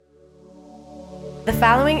The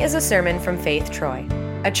following is a sermon from Faith Troy,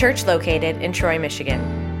 a church located in Troy,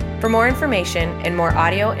 Michigan. For more information and more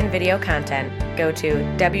audio and video content, go to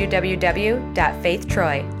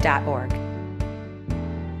www.faithtroy.org.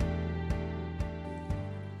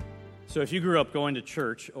 So if you grew up going to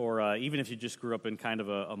church, or even if you just grew up in kind of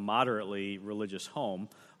a moderately religious home,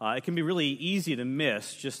 it can be really easy to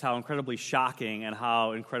miss just how incredibly shocking and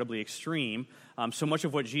how incredibly extreme so much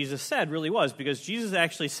of what Jesus said really was, because Jesus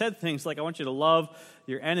actually said things like, I want you to love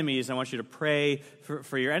your enemies, I want you to pray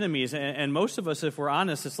for your enemies, and most of us, if we're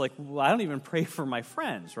honest, it's like, well, I don't even pray for my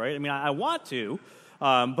friends, right? I mean, I want to,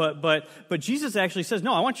 but Jesus actually says,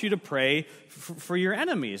 no, I want you to pray for your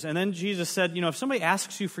enemies. And then Jesus said, if somebody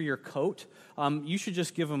asks you for your coat, you should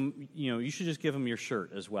just give them, your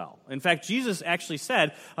shirt as well. In fact, Jesus actually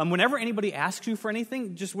said, whenever anybody asks you for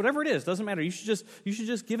anything, just whatever it is, doesn't matter, you should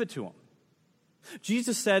just give it to them.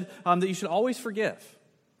 Jesus said that you should always forgive,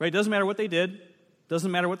 right? Doesn't matter what they did, doesn't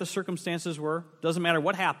matter what the circumstances were, doesn't matter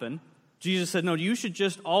what happened. Jesus said, no, you should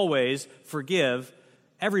just always forgive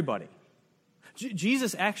everybody.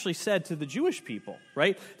 Jesus actually said to the Jewish people,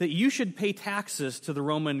 right, that you should pay taxes to the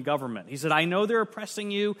Roman government. He said, I know they're oppressing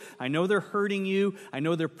you, I know they're hurting you, I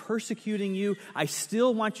know they're persecuting you, I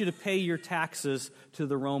still want you to pay your taxes to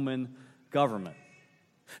the Roman government.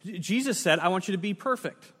 Jesus said, I want you to be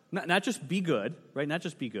perfect. Not just be good, right? Not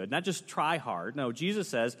just be good, not just try hard. No, Jesus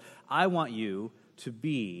says, I want you to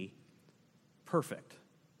be perfect.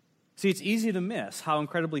 See, it's easy to miss how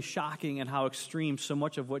incredibly shocking and how extreme so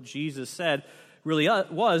much of what Jesus said really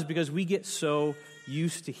was, because we get so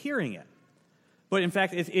used to hearing it. But in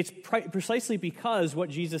fact, it's precisely because what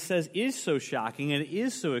Jesus says is so shocking and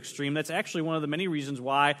is so extreme, that's actually one of the many reasons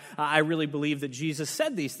why I really believe that Jesus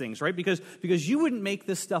said these things, right? Because you wouldn't make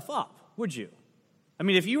this stuff up, would you? I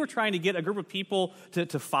mean, if you were trying to get a group of people to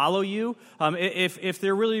follow you, if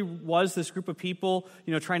there really was this group of people,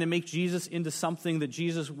 trying to make Jesus into something that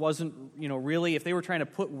Jesus wasn't, really, if they were trying to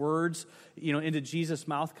put words, into Jesus'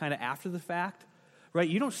 mouth kind of after the fact, right?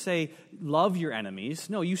 You don't say, love your enemies.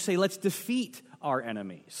 No, you say, let's defeat our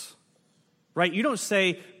enemies, right? You don't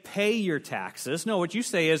say, pay your taxes. No, what you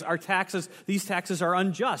say is, these taxes are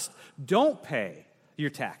unjust. Don't pay your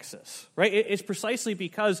taxes, right? It's precisely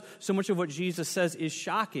because so much of what Jesus says is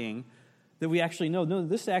shocking that we actually know, no,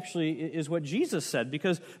 this actually is what Jesus said,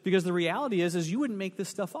 because the reality is you wouldn't make this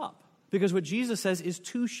stuff up, because what Jesus says is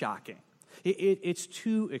too shocking. It's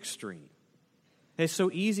too extreme. It's so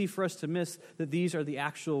easy for us to miss that these are the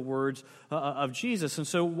actual words of Jesus. And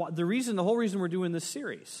so the whole reason we're doing this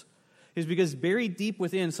series is because buried deep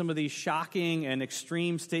within some of these shocking and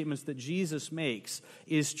extreme statements that Jesus makes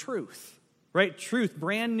is truth. Right? Truth,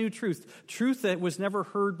 brand new truth. Truth that was never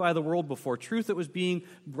heard by the world before. Truth that was being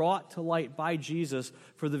brought to light by Jesus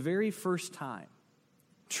for the very first time.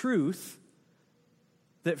 Truth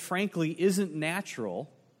that frankly isn't natural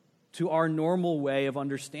to our normal way of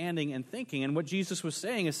understanding and thinking. And what Jesus was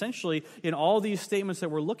saying essentially in all these statements that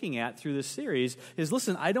we're looking at through this series is,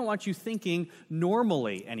 listen, I don't want you thinking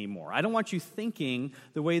normally anymore. I don't want you thinking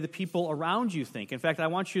the way the people around you think. In fact, I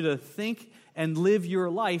want you to think and live your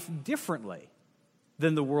life differently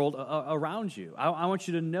than the world around you. I want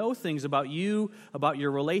you to know things about you, about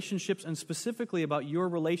your relationships, and specifically about your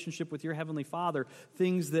relationship with your Heavenly Father,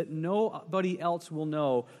 things that nobody else will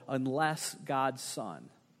know unless God's Son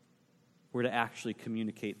were to actually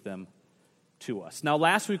communicate them to us. Now,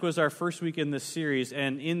 last week was our first week in this series,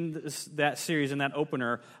 and in that series, in that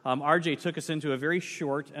opener, RJ took us into a very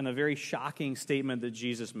short and a very shocking statement that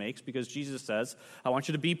Jesus makes, because Jesus says, I want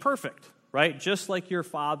you to be perfect, right? Just like your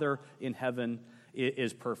Father in heaven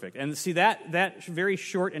is perfect. And see, that very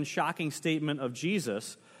short and shocking statement of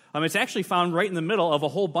Jesus, it's actually found right in the middle of a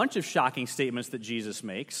whole bunch of shocking statements that Jesus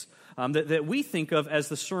makes that we think of as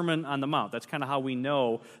the Sermon on the Mount. That's kind of how we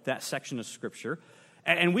know that section of Scripture.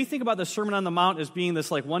 And we think about the Sermon on the Mount as being this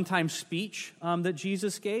like one-time speech that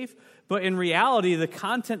Jesus gave. But in reality, the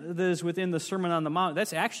content that is within the Sermon on the Mount,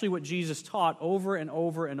 that's actually what Jesus taught over and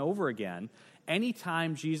over and over again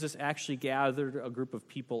anytime Jesus actually gathered a group of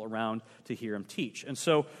people around to hear him teach. And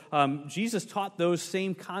so Jesus taught those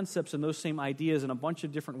same concepts and those same ideas in a bunch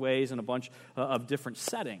of different ways and a bunch of different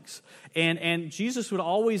settings. And Jesus would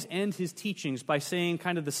always end his teachings by saying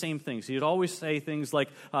kind of the same things. He would always say things like,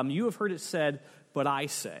 you have heard it said, but I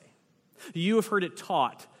say. You have heard it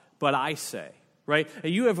taught, but I say. Right?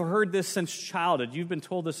 You have heard this since childhood. You've been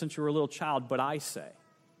told this since you were a little child, but I say.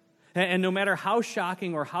 And no matter how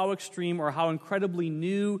shocking or how extreme or how incredibly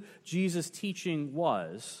new Jesus' teaching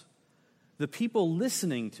was, the people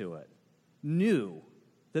listening to it knew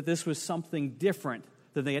that this was something different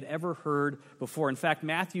than they had ever heard before. In fact,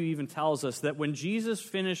 Matthew even tells us that when Jesus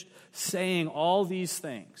finished saying all these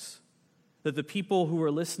things, that the people who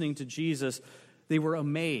were listening to Jesus, they were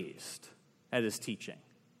amazed at his teaching,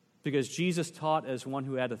 because Jesus taught as one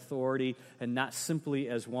who had authority and not simply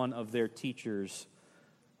as one of their teachers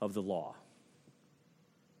of the law.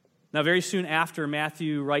 Now, very soon after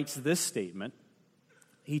Matthew writes this statement,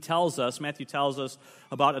 Matthew tells us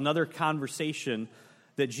about another conversation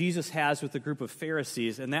that Jesus has with a group of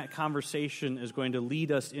Pharisees, and that conversation is going to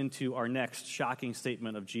lead us into our next shocking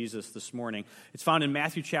statement of Jesus this morning. It's found in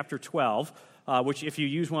Matthew chapter 12, which if you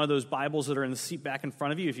use one of those Bibles that are in the seat back in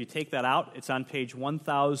front of you, if you take that out, it's on page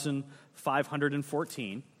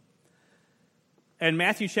 1514. And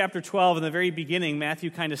Matthew chapter 12, in the very beginning,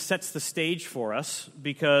 Matthew kind of sets the stage for us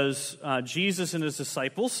because Jesus and his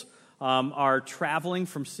disciples are traveling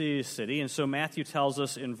from city to city. And so Matthew tells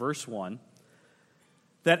us in verse 1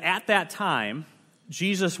 that at that time,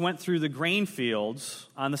 Jesus went through the grain fields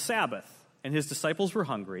on the Sabbath, and his disciples were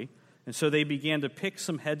hungry, and so they began to pick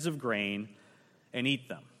some heads of grain and eat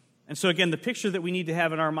them. And so again, the picture that we need to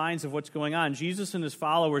have in our minds of what's going on, Jesus and his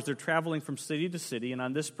followers, they're traveling from city to city, and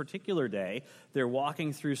on this particular day, they're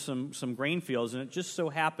walking through some grain fields, and it just so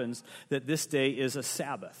happens that this day is a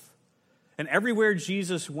Sabbath. And everywhere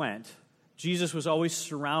Jesus went, Jesus was always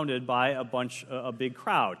surrounded by a big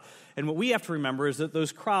crowd. And what we have to remember is that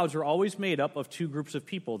those crowds are always made up of two groups of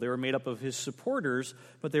people. They were made up of his supporters,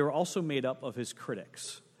 but they were also made up of his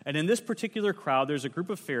critics. And in this particular crowd, there's a group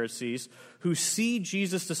of Pharisees who see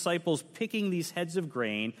Jesus' disciples picking these heads of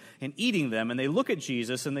grain and eating them, and they look at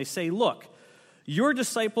Jesus and they say, "Look, your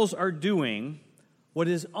disciples are doing what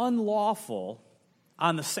is unlawful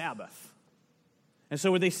on the Sabbath." And so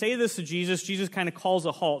when they say this to Jesus, Jesus kind of calls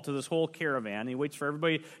a halt to this whole caravan. He waits for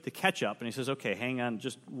everybody to catch up, and he says, "Okay, hang on,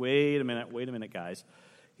 just wait a minute, guys."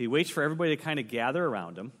 He waits for everybody to kind of gather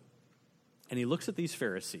around him, and he looks at these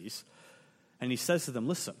Pharisees, and he says to them,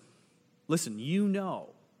 listen, you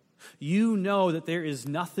know that there is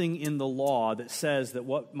nothing in the law that says that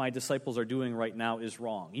what my disciples are doing right now is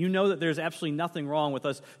wrong. You know that there's absolutely nothing wrong with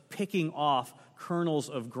us picking off kernels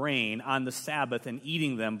of grain on the Sabbath and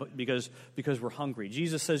eating them because we're hungry.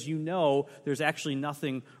 Jesus says, you know there's actually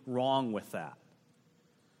nothing wrong with that.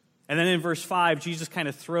 And then in verse 5, Jesus kind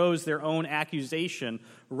of throws their own accusation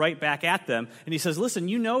right back at them. And he says, listen,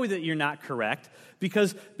 you know that you're not correct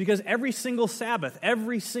because every single Sabbath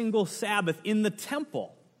in the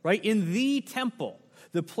temple, right, in the temple,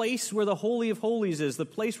 the place where the Holy of Holies is, the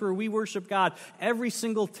place where we worship God, every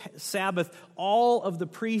single Sabbath, all of the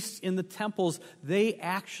priests in the temples, they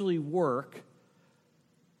actually work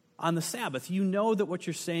on the Sabbath. You know that what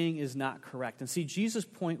you're saying is not correct. And see, Jesus'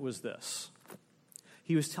 point was this.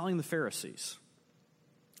 He was telling the Pharisees,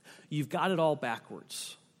 you've got it all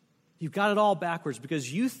backwards. You've got it all backwards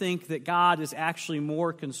because you think that God is actually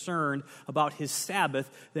more concerned about his Sabbath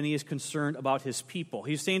than he is concerned about his people.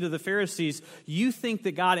 He's saying to the Pharisees, you think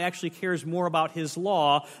that God actually cares more about his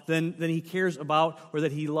law than he cares about or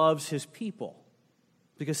that he loves his people.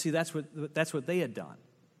 Because, see, that's what they had done.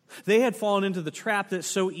 They had fallen into the trap that's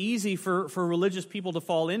so easy for religious people to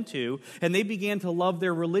fall into, and they began to love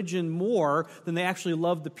their religion more than they actually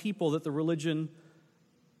loved the people that the religion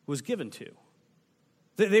was given to.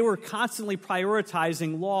 They were constantly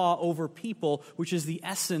prioritizing law over people, which is the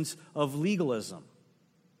essence of legalism.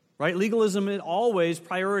 Right? Legalism, it always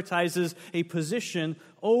prioritizes a position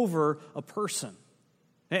over a person.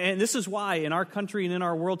 And this is why in our country and in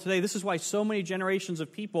our world today, this is why so many generations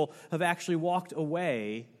of people have actually walked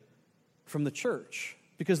away from the church,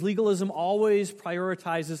 because legalism always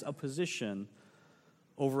prioritizes a position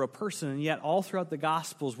over a person. And yet all throughout the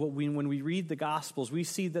Gospels, when we read the Gospels, we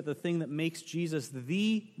see that the thing that makes Jesus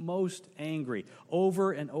the most angry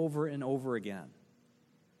over and over and over again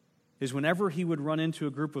is whenever he would run into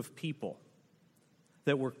a group of people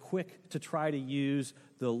that were quick to try to use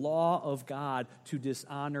the law of God to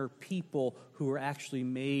dishonor people who were actually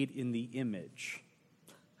made in the image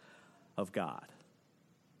of God.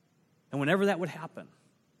 And whenever that would happen,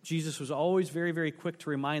 Jesus was always very, very quick to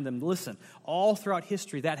remind them, listen, all throughout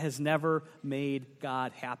history, that has never made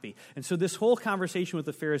God happy. And so this whole conversation with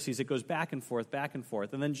the Pharisees, it goes back and forth,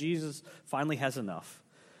 and then Jesus finally has enough.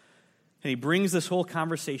 And he brings this whole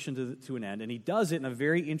conversation to an end, and he does it in a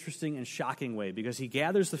very interesting and shocking way, because he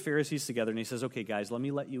gathers the Pharisees together, and he says, okay, guys, let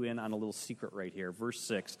me let you in on a little secret right here. Verse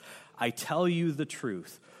 6, I tell you the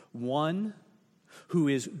truth, one who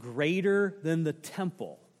is greater than the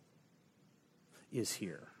temple is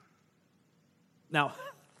here. Now,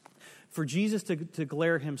 for Jesus to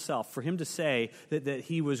declare himself, for him to say that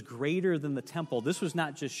he was greater than the temple, this was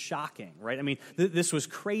not just shocking, right? I mean, this was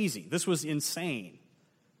crazy. This was insane.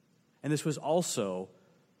 And this was also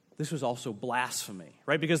blasphemy,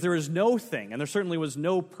 right? Because there is no thing, and there certainly was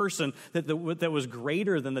no person that was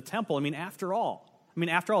greater than the temple. After all,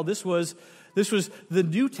 this was the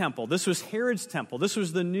new temple. This was Herod's temple. This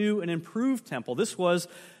was the new and improved temple. This was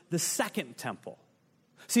the second temple.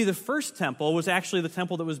 See, the first temple was actually the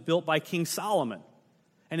temple that was built by King Solomon.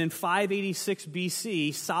 And in 586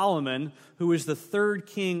 BC, Solomon, who was the third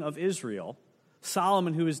king of Israel,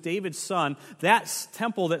 Solomon, who is David's son, that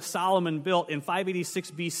temple that Solomon built in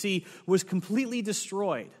 586 BC was completely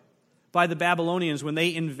destroyed by the Babylonians when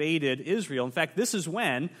they invaded Israel. In fact, this is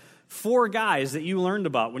when 4 guys that you learned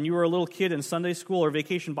about when you were a little kid in Sunday school or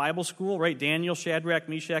vacation Bible school, right? Daniel, Shadrach,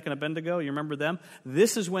 Meshach, and Abednego, you remember them?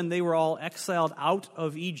 This is when they were all exiled out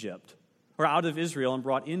of Egypt, or out of Israel, and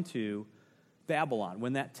brought into Babylon,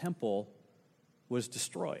 when that temple was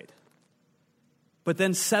destroyed. But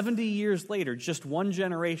then 70 years later, just one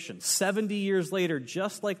generation, 70 years later,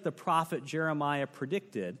 just like the prophet Jeremiah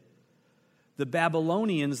predicted, the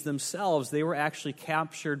Babylonians themselves, they were actually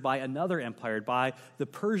captured by another empire, by the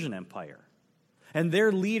Persian Empire. And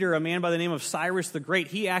their leader, a man by the name of Cyrus the Great,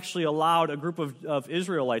 he actually allowed a group of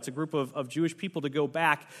Israelites, a group of Jewish people to go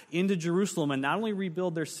back into Jerusalem and not only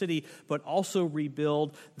rebuild their city, but also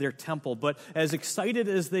rebuild their temple. But as excited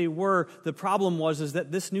as they were, the problem was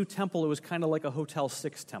that this new temple, it was kind of like a Hotel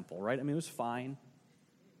 6 temple, right? It was fine.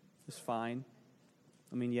 It was fine.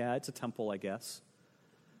 Yeah, it's a temple, I guess.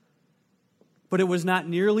 But it was not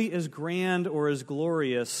nearly as grand or as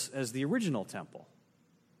glorious as the original temple.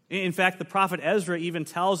 In fact, the prophet Ezra even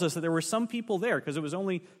tells us that there were some people there, because it was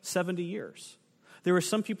only 70 years. There were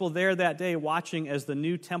some people there that day watching as the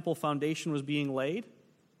new temple foundation was being laid,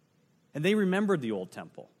 and they remembered the old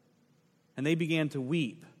temple, and they began to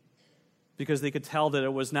weep because they could tell that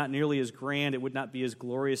it was not nearly as grand, it would not be as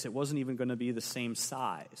glorious, it wasn't even going to be the same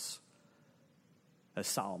size as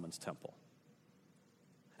Solomon's temple.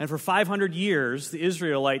 And for 500 years, the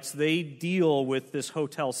Israelites, they deal with this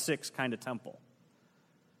Hotel 6 kind of temple.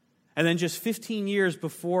 And then just 15 years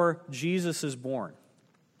before Jesus is born,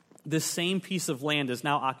 this same piece of land is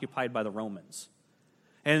now occupied by the Romans.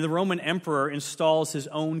 And the Roman emperor installs his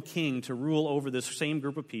own king to rule over this same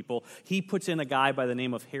group of people. He puts in a guy by the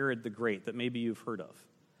name of Herod the Great that maybe you've heard of.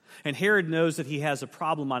 And Herod knows that he has a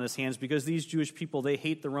problem on his hands because these Jewish people, they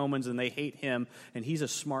hate the Romans and they hate him, and he's a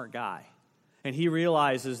smart guy. And he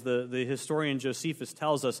realizes, the historian Josephus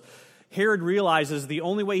tells us, Herod realizes the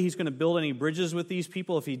only way he's going to build any bridges with these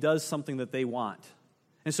people if he does something that they want.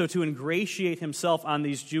 And so to ingratiate himself on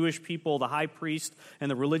these Jewish people, the high priest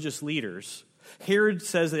and the religious leaders, Herod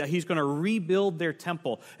says that he's going to rebuild their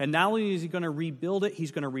temple. And not only is he going to rebuild it,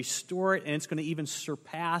 he's going to restore it, and it's going to even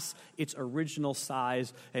surpass its original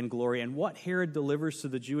size and glory. And what Herod delivers to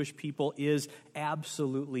the Jewish people is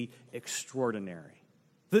absolutely extraordinary.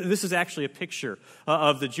 This is actually a picture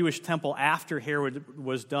of the Jewish temple after Herod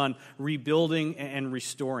was done rebuilding and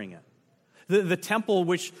restoring it. The temple,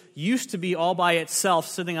 which used to be all by itself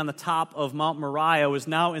sitting on the top of Mount Moriah, was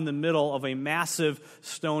now in the middle of a massive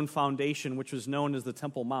stone foundation, which was known as the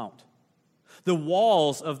Temple Mount. The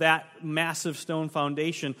walls of that massive stone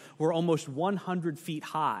foundation were almost 100 feet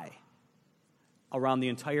high around the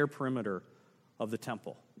entire perimeter of the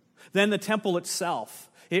temple. Then the temple itself,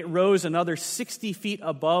 it rose another 60 feet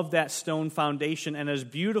above that stone foundation, and as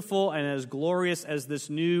beautiful and as glorious as this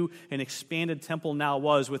new and expanded temple now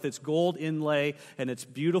was, with its gold inlay and its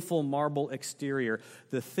beautiful marble exterior,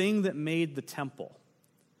 the thing that made the temple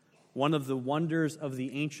one of the wonders of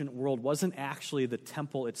the ancient world wasn't actually the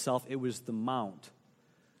temple itself, it was the mount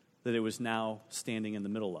that it was now standing in the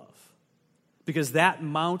middle of. Because that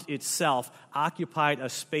mount itself occupied a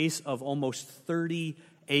space of almost 30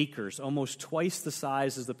 acres, almost twice the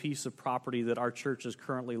size as the piece of property that our church is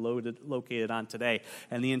currently located on today.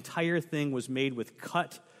 And the entire thing was made with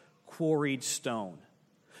cut, quarried stone.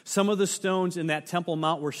 Some of the stones in that Temple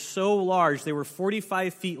Mount were so large, they were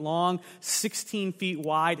 45 feet long, 16 feet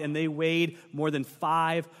wide, and they weighed more than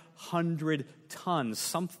 500 tons.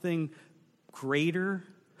 Something greater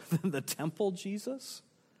than the temple, Jesus?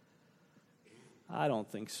 I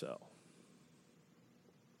don't think so.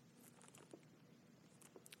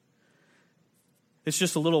 It's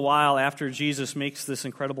just a little while after Jesus makes this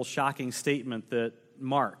incredible, shocking statement that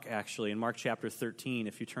Mark, actually, in Mark chapter 13,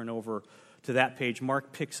 if you turn over to that page,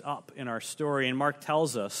 Mark picks up in our story, and Mark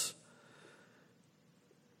tells us,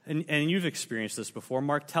 and you've experienced this before,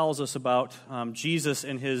 Mark tells us about Jesus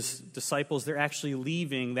and his disciples. They're actually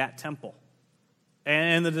leaving that temple.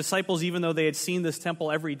 And the disciples, even though they had seen this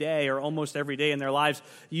temple every day or almost every day in their lives,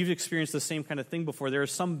 you've experienced the same kind of thing before. There are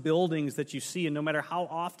some buildings that you see, and no matter how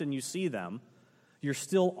often you see them, you're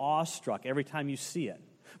still awestruck every time you see it.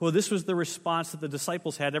 Well, this was the response that the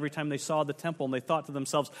disciples had every time they saw the temple, and they thought to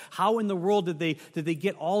themselves, how in the world did they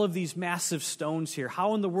get all of these massive stones here?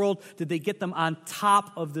 How in the world did they get them on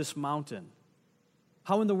top of this mountain?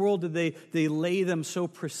 How in the world did they lay them so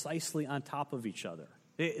precisely on top of each other?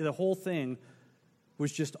 The whole thing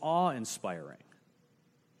was just awe-inspiring.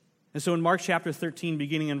 And so in Mark chapter 13,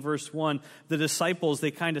 beginning in verse 1, the disciples, they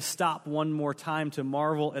kind of stop one more time to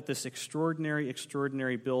marvel at this extraordinary,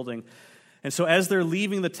 extraordinary building. And so as they're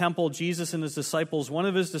leaving the temple, Jesus and his disciples, one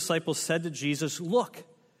of his disciples said to Jesus, "Look,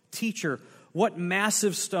 teacher, what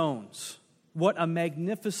massive stones, what a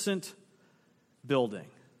magnificent building."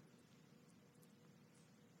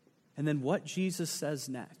 And then what Jesus says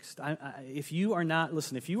next. If you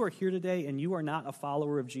are here today and you are not a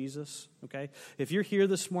follower of Jesus, okay? If you're here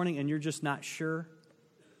this morning and you're just not sure,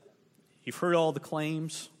 you've heard all the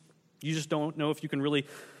claims, you just don't know if you can really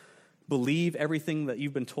believe everything that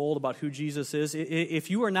you've been told about who Jesus is. If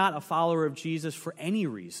you are not a follower of Jesus for any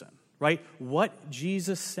reason, right, what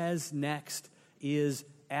Jesus says next is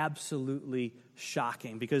absolutely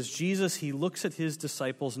shocking. Because Jesus, he looks at his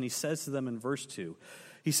disciples and he says to them in verse 2,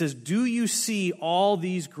 he says, "Do you see all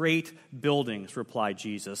these great buildings?" replied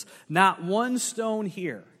Jesus. "Not one stone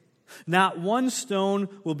here, not one stone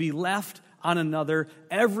will be left on another.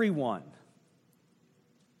 Every one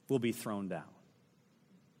will be thrown down."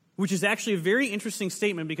 Which is actually a very interesting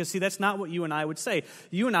statement because, see, that's not what you and I would say.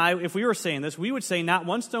 You and I, if we were saying this, we would say not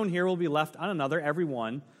one stone here will be left on another. Every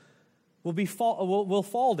one will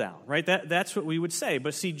fall down, right? That's what we would say.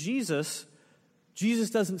 But see, Jesus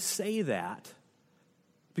doesn't say that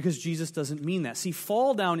because Jesus doesn't mean that. See,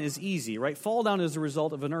 fall down is easy, right? Fall down is the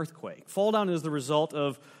result of an earthquake. Fall down is the result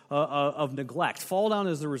of neglect. Fall down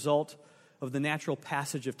is the result of the natural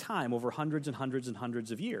passage of time over hundreds and hundreds and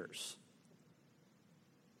hundreds of years.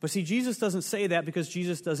 But see, Jesus doesn't say that because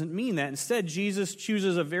Jesus doesn't mean that. Instead, Jesus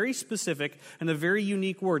chooses a very specific and a very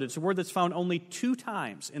unique word. It's a word that's found only 2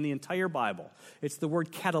 times in the entire Bible. It's the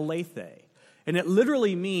word katalethe. And it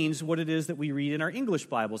literally means what it is that we read in our English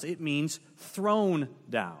Bibles. It means thrown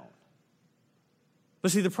down. But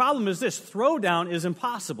see, the problem is this. Throw down is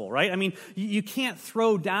impossible, right? I mean, you can't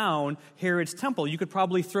throw down Herod's temple. You could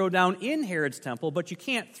probably throw down in Herod's temple, but you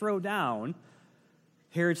can't throw down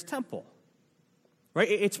Herod's temple. Right?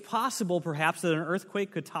 It's possible, perhaps, that an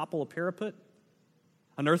earthquake could topple a parapet.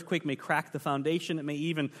 An earthquake may crack the foundation. It may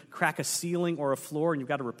even crack a ceiling or a floor, and you've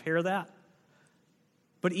got to repair that.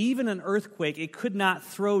 But even an earthquake, it could not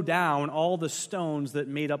throw down all the stones that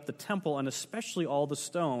made up the temple, and especially all the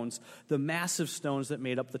stones, the massive stones that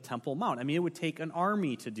made up the Temple Mount. I mean, it would take an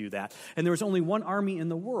army to do that. And there was only one army in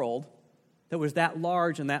the world that was that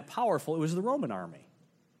large and that powerful. It was the Roman army.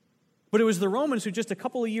 But it was the Romans who just a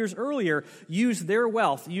couple of years earlier used their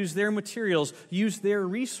wealth, used their materials, used their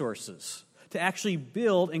resources to actually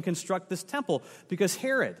build and construct this temple. Because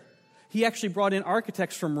Herod, he actually brought in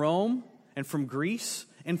architects from Rome and from Greece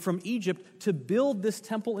and from Egypt to build this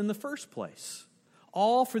temple in the first place,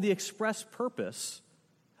 all for the express purpose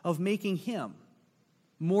of making him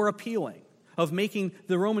more appealing, of making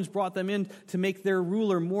the Romans brought them in to make their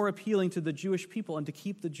ruler more appealing to the Jewish people and to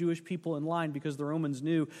keep the Jewish people in line, because the Romans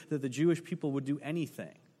knew that the Jewish people would do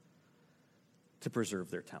anything to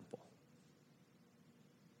preserve their temple.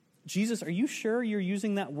 Jesus, are you sure you're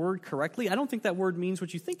using that word correctly? I don't think that word means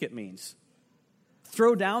what you think it means.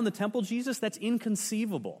 Throw down the temple, Jesus? That's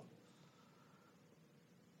inconceivable.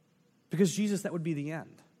 Because, Jesus, that would be the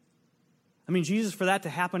end. I mean, Jesus, for that to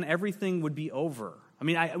happen, everything would be over. I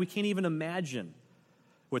mean, we can't even imagine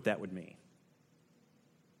what that would mean.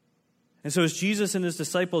 And so as Jesus and his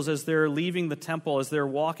disciples, as they're leaving the temple, as they're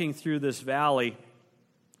walking through this valley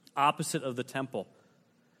opposite of the temple,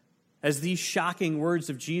 as these shocking words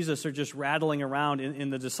of Jesus are just rattling around in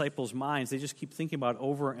the disciples' minds, they just keep thinking about it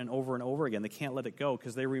over and over and over again. They can't let it go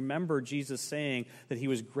because they remember Jesus saying that he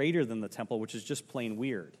was greater than the temple, which is just plain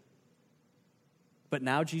weird. But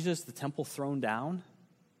now, Jesus, the temple thrown down?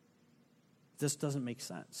 This doesn't make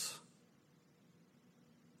sense.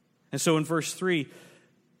 And so in verse 3,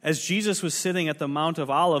 as Jesus was sitting at the Mount of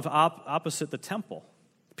Olives opposite the temple,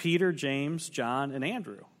 Peter, James, John, and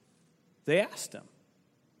Andrew, they asked him.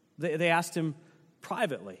 They asked him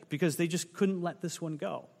privately because they just couldn't let this one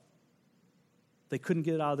go. They couldn't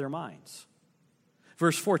get it out of their minds.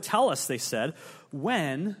 Verse 4, tell us, they said,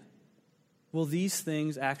 when will these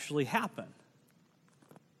things actually happen?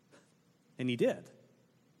 And he did.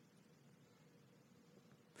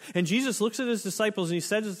 And Jesus looks at his disciples and he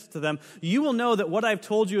says to them, you will know that what I've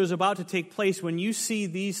told you is about to take place when you see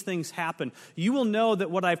these things happen. You will know that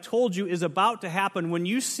what I've told you is about to happen when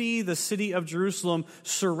you see the city of Jerusalem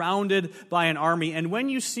surrounded by an army. And when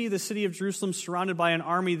you see the city of Jerusalem surrounded by an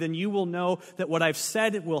army, then you will know that what I've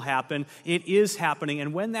said will happen. It is happening.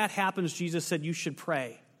 And when that happens, Jesus said, you should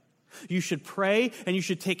pray. You should pray, and you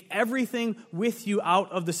should take everything with you out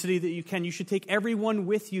of the city that you can. You should take everyone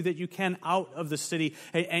with you that you can out of the city.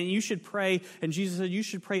 And you should pray, and Jesus said you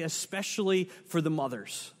should pray especially for the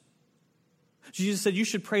mothers. Jesus said you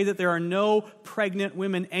should pray that there are no pregnant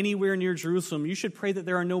women anywhere near Jerusalem. You should pray that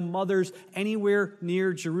there are no mothers anywhere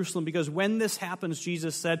near Jerusalem, because when this happens,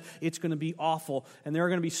 Jesus said, it's going to be awful. And there are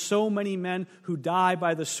going to be so many men who die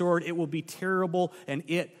by the sword. It will be terrible, and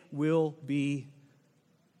it will be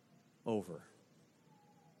over.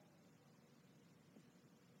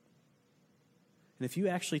 And if you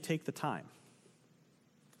actually take the time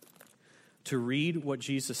to read what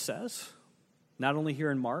Jesus says, not only here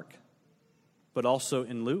in Mark, but also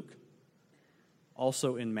in Luke,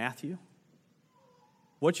 also in Matthew,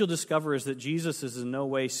 what you'll discover is that Jesus is in no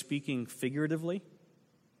way speaking figuratively.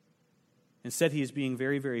 Instead, he is being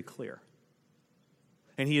very, very clear.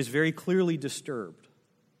 And he is very clearly disturbed.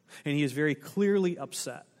 And he is very clearly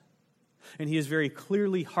upset. And he is very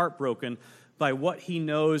clearly heartbroken by what he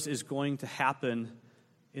knows is going to happen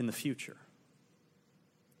in the future.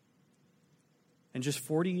 And just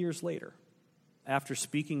 40 years later, after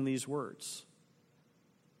speaking these words,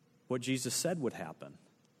 what Jesus said would happen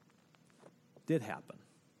did happen.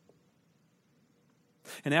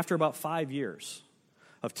 And after about 5 years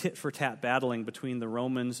of tit-for-tat battling between the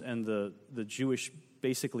Romans and the Jewish,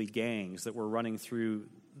 basically, gangs that were running through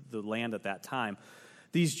the land at that time,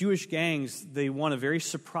 these Jewish gangs, they won a very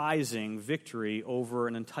surprising victory over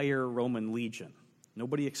an entire Roman legion.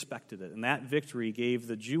 Nobody expected it. And that victory gave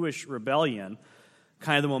the Jewish rebellion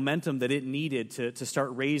kind of the momentum that it needed to start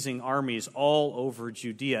raising armies all over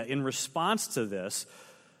Judea. In response to this,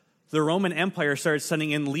 the Roman Empire started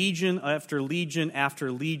sending in legion after legion after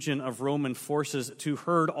legion of Roman forces to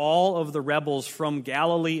herd all of the rebels from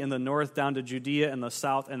Galilee in the north down to Judea in the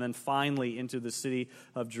south, and then finally into the city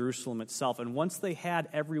of Jerusalem itself. And once they had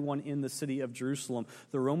everyone in the city of Jerusalem,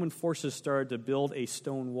 the Roman forces started to build a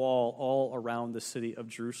stone wall all around the city of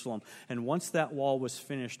Jerusalem. And once that wall was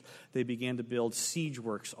finished, they began to build siege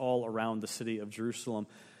works all around the city of Jerusalem.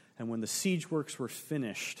 And when the siege works were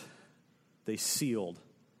finished, they sealed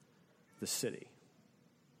the city.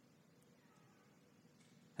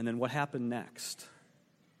 And then what happened next?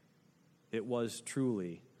 It was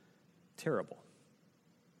truly terrible.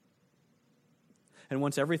 And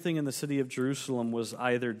once everything in the city of Jerusalem was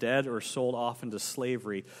either dead or sold off into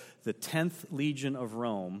slavery, the 10th Legion of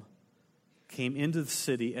Rome came into the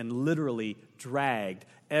city and literally dragged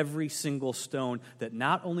every single stone that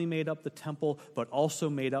not only made up the temple, but also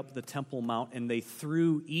made up the Temple Mount, and they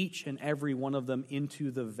threw each and every one of them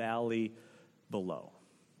into the valley below.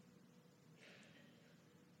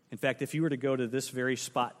 In fact, if you were to go to this very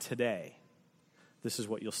spot today, this is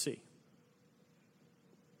what you'll see.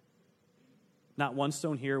 Not one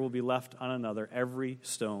stone here will be left on another. Every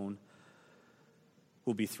stone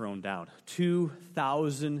will be thrown down.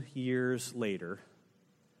 2,000 years later,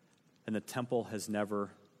 and the temple has never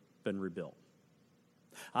been rebuilt.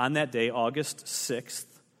 On that day, August 6th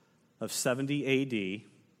of 70 A.D.,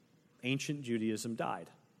 ancient Judaism died,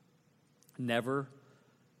 never,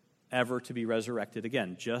 ever to be resurrected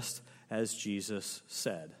again, just as Jesus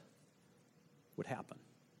said would happen.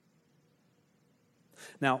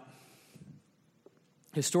 Now,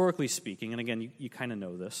 historically speaking, and again, you kind of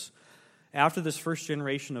know this, after this first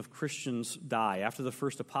generation of Christians die, after the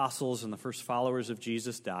first apostles and the first followers of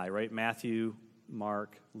Jesus die, right? Matthew,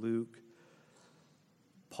 Mark, Luke,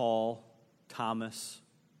 Paul, Thomas,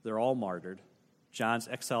 they're all martyred. John's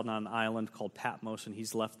exiled on an island called Patmos, and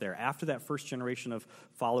he's left there. After that first generation of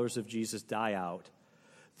followers of Jesus die out,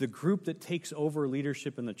 the group that takes over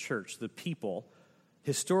leadership in the church, the people,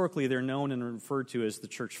 historically they're known and referred to as the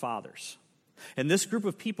church fathers. And this group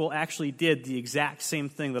of people actually did the exact same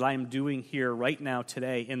thing that I am doing here right now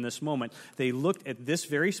today in this moment. They looked at this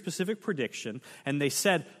very specific prediction and they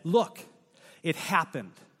said, look, it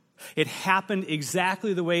happened. It happened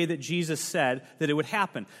exactly the way that Jesus said that it would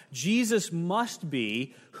happen. Jesus must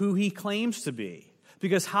be who he claims to be.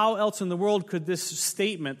 Because how else in the world could this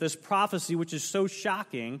statement, this prophecy, which is so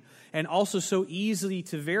shocking and also so easy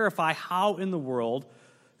to verify, how in the world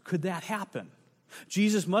could that happen?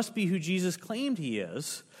 Jesus must be who Jesus claimed he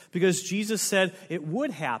is, because Jesus said it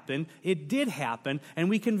would happen, it did happen, and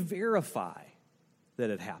we can verify that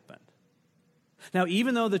it happened. Now,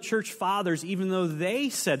 even though the church fathers, even though they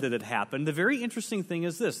said that it happened, the very interesting thing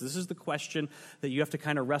is this. This is the question that you have to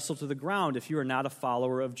kind of wrestle to the ground if you are not a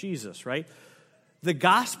follower of Jesus, right? The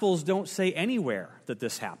Gospels don't say anywhere that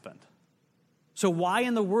this happened. So why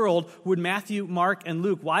in the world would Matthew, Mark, and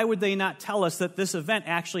Luke, why would they not tell us that this event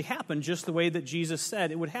actually happened just the way that Jesus said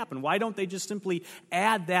it would happen? Why don't they just simply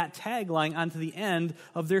add that tagline onto the end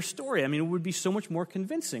of their story? I mean, it would be so much more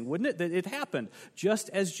convincing, wouldn't it, that it happened just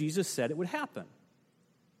as Jesus said it would happen?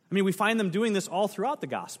 I mean, we find them doing this all throughout the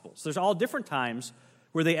Gospels. There's all different times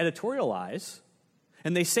where they editorialize,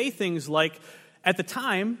 and they say things like, at the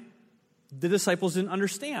time, the disciples didn't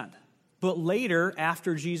understand. But later,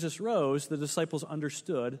 after Jesus rose, the disciples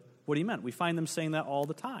understood what he meant. We find them saying that all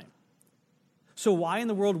the time. So why in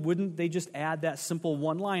the world wouldn't they just add that simple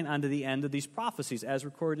one line onto the end of these prophecies as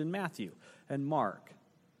recorded in Matthew and Mark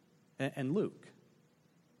and Luke?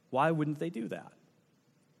 Why wouldn't they do that?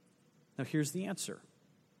 Now here's the answer.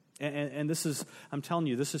 And this is, I'm telling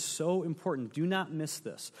you, this is so important. Do not miss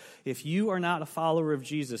this. If you are not a follower of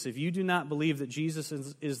Jesus, if you do not believe that Jesus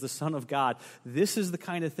is the Son of God, this is the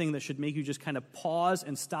kind of thing that should make you just kind of pause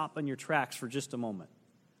and stop in your tracks for just a moment.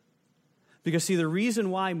 Because, see, the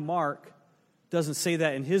reason why Mark doesn't say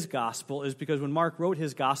that in his gospel is because when Mark wrote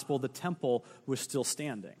his gospel, the temple was still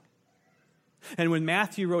standing. And when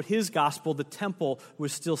Matthew wrote his gospel, the temple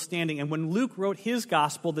was still standing. And when Luke wrote his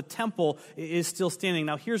gospel, the temple is still standing.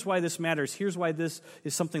 Now, here's why this matters. Here's why this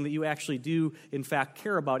is something that you actually do, in fact,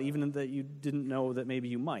 care about, even that you didn't know that maybe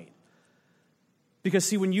you might. Because,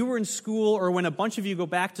 see, when you were in school, or when a bunch of you go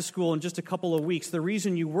back to school in just a couple of weeks, the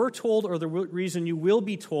reason you were told, or the reason you will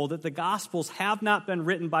be told, that the Gospels have not been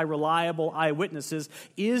written by reliable eyewitnesses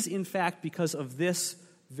is, in fact, because of this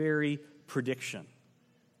very prediction.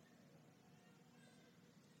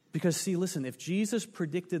 Because, see, listen, if Jesus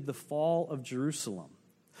predicted the fall of Jerusalem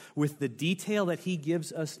with the detail that he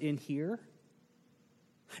gives us in here,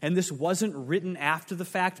 and this wasn't written after the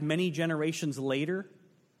fact many generations later,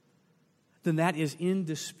 then that is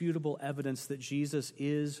indisputable evidence that Jesus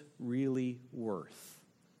is really worth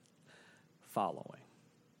following.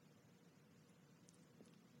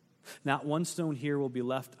 Not one stone here will be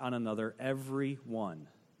left on another. Every one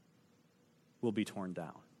will be torn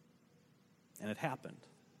down. And it happened.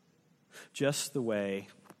 Just the way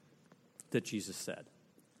that Jesus said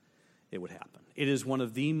it would happen. It is one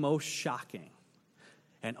of the most shocking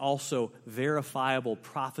and also verifiable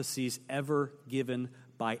prophecies ever given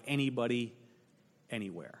by anybody,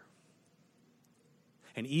 anywhere.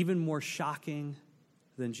 And even more shocking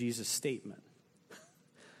than Jesus' statement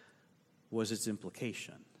was its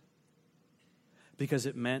implication. Because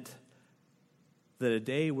it meant that a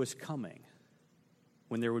day was coming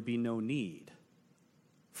when there would be no need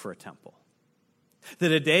for a temple.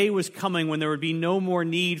 That a day was coming when there would be no more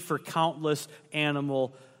need for countless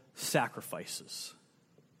animal sacrifices.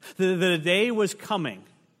 That a day was coming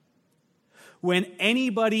when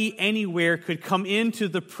anybody, anywhere could come into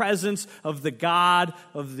the presence of the God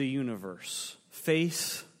of the universe,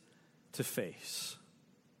 face to face.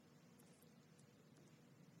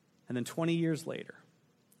 And then 20 years later,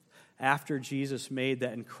 after Jesus made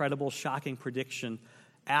that incredible, shocking prediction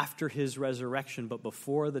after his resurrection, but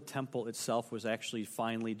before the temple itself was actually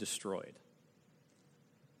finally destroyed,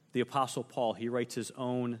 the Apostle Paul, he writes his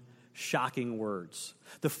own shocking words.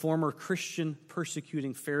 The former Christian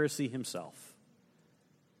persecuting Pharisee himself.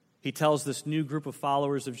 He tells this new group of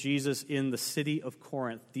followers of Jesus in the city of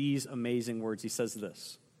Corinth these amazing words. He says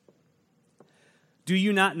this: "Do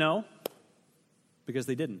you not know?" Because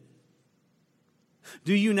they didn't.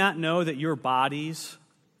 "Do you not know that your bodies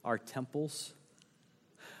are temples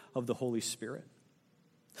of the Holy Spirit?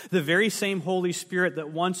 The very same Holy Spirit that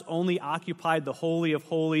once only occupied the Holy of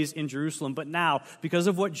Holies in Jerusalem, but now, because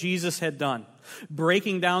of what Jesus had done,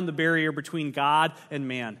 breaking down the barrier between God and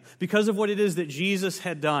man, because of what it is that Jesus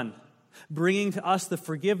had done, bringing to us the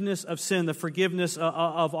forgiveness of sin, the forgiveness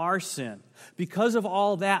of our sin. Because of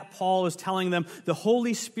all that, Paul is telling them the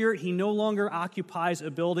Holy Spirit, he no longer occupies a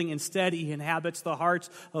building. Instead, he inhabits the hearts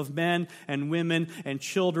of men and women and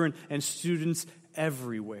children and students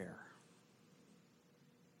everywhere.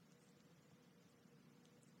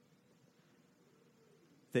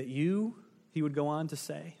 That you, he would go on to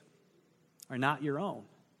say, are not your own.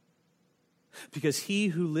 Because he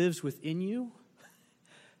who lives within you,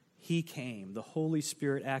 he came. The Holy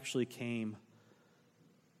Spirit actually came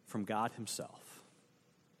from God himself.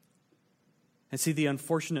 And see, the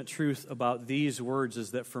unfortunate truth about these words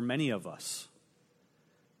is that for many of us,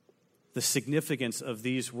 the significance of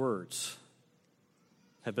these words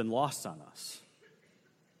have been lost on us.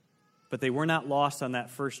 But they were not lost on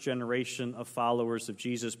that first generation of followers of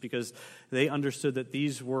Jesus, because they understood that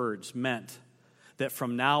these words meant that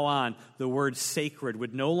from now on, the word sacred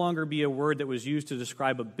would no longer be a word that was used to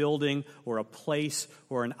describe a building or a place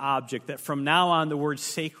or an object. That from now on, the word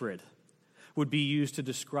sacred would be used to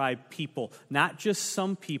describe people, not just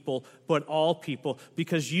some people, but all people,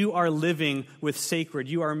 because you are living with sacred.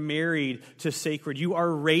 You are married to sacred. You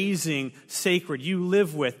are raising sacred. You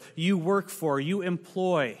live with, you work for, you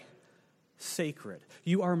employ sacred.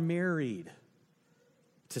 You are married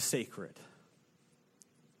to sacred.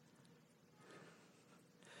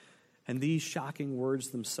 And these shocking words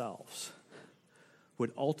themselves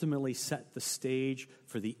would ultimately set the stage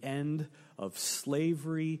for the end of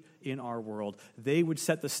slavery in our world. They would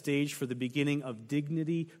set the stage for the beginning of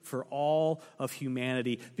dignity for all of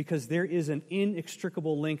humanity, because there is an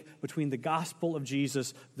inextricable link between the gospel of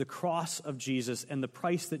Jesus, the cross of Jesus, and the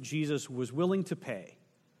price that Jesus was willing to pay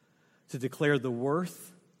to declare the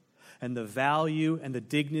worth and the value and the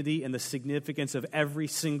dignity and the significance of every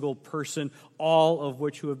single person, all of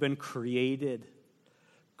which who have been created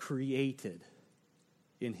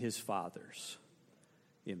in his Father's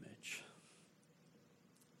image.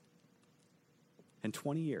 And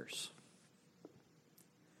 20 years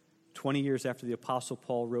after the Apostle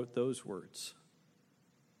Paul wrote those words,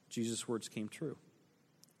 Jesus' words came true.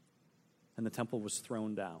 And the temple was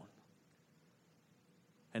thrown down.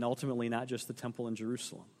 And ultimately, not just the temple in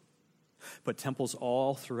Jerusalem, but temples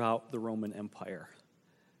all throughout the Roman Empire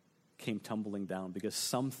came tumbling down, because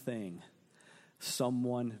someone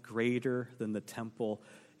greater than the temple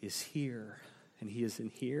is here. And he is in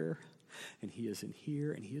here, and he is in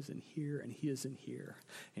here, and he is in here, and he is in here,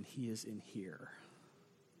 and he is in here.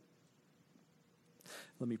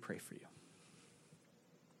 Let me pray for you.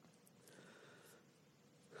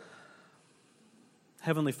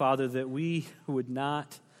 Heavenly Father, that we would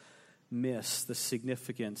not miss the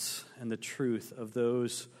significance and the truth of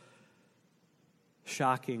those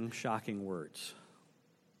shocking words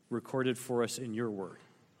recorded for us in your word.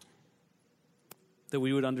 That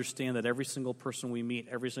we would understand that every single person we meet,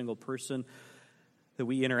 every single person that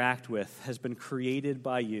we interact with has been created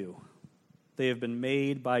by you. They have been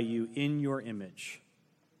made by you in your image.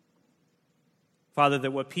 Father,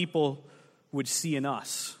 that what people would see in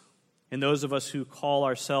us, and those of us who call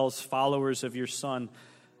ourselves followers of your Son,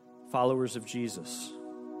 followers of Jesus,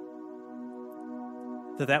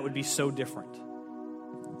 that would be so different,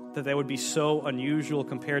 that would be so unusual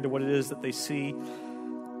compared to what it is that they see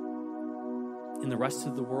in the rest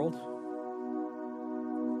of the world.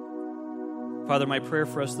 Father, my prayer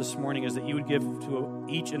for us this morning is that you would give to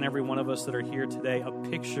each and every one of us that are here today a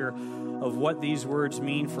picture of what these words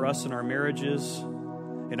mean for us in our marriages,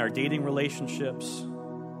 in our dating relationships,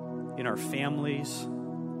 in our families,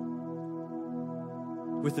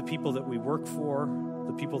 with the people that we work for,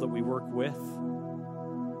 the people that we work with.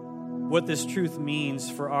 What this truth means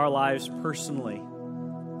for our lives personally.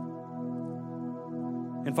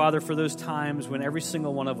 And Father, for those times when every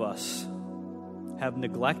single one of us have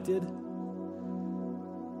neglected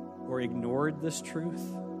or ignored this truth,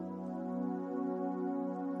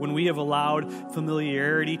 when we have allowed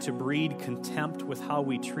familiarity to breed contempt with how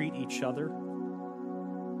we treat each other,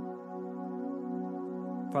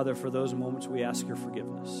 Father, for those moments we ask your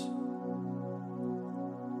forgiveness.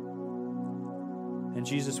 And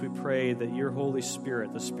Jesus, we pray that your Holy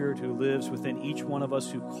Spirit, the Spirit who lives within each one of us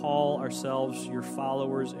who call ourselves your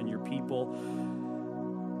followers and your people,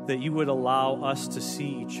 that you would allow us to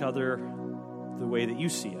see each other the way that you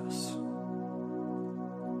see us,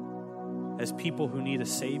 as people who need a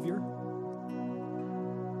Savior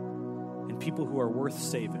and people who are worth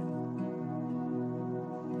saving.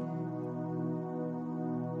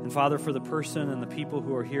 And Father, for the person and the people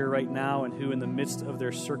who are here right now and who in the midst of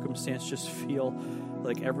their circumstance just feel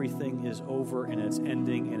like everything is over and it's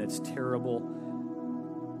ending and it's terrible,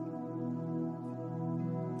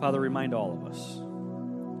 Father, remind all of us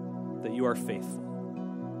that you are faithful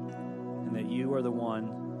and that you are the one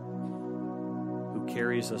who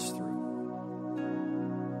carries us through.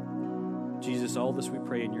 Jesus, all this we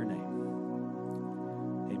pray in your name.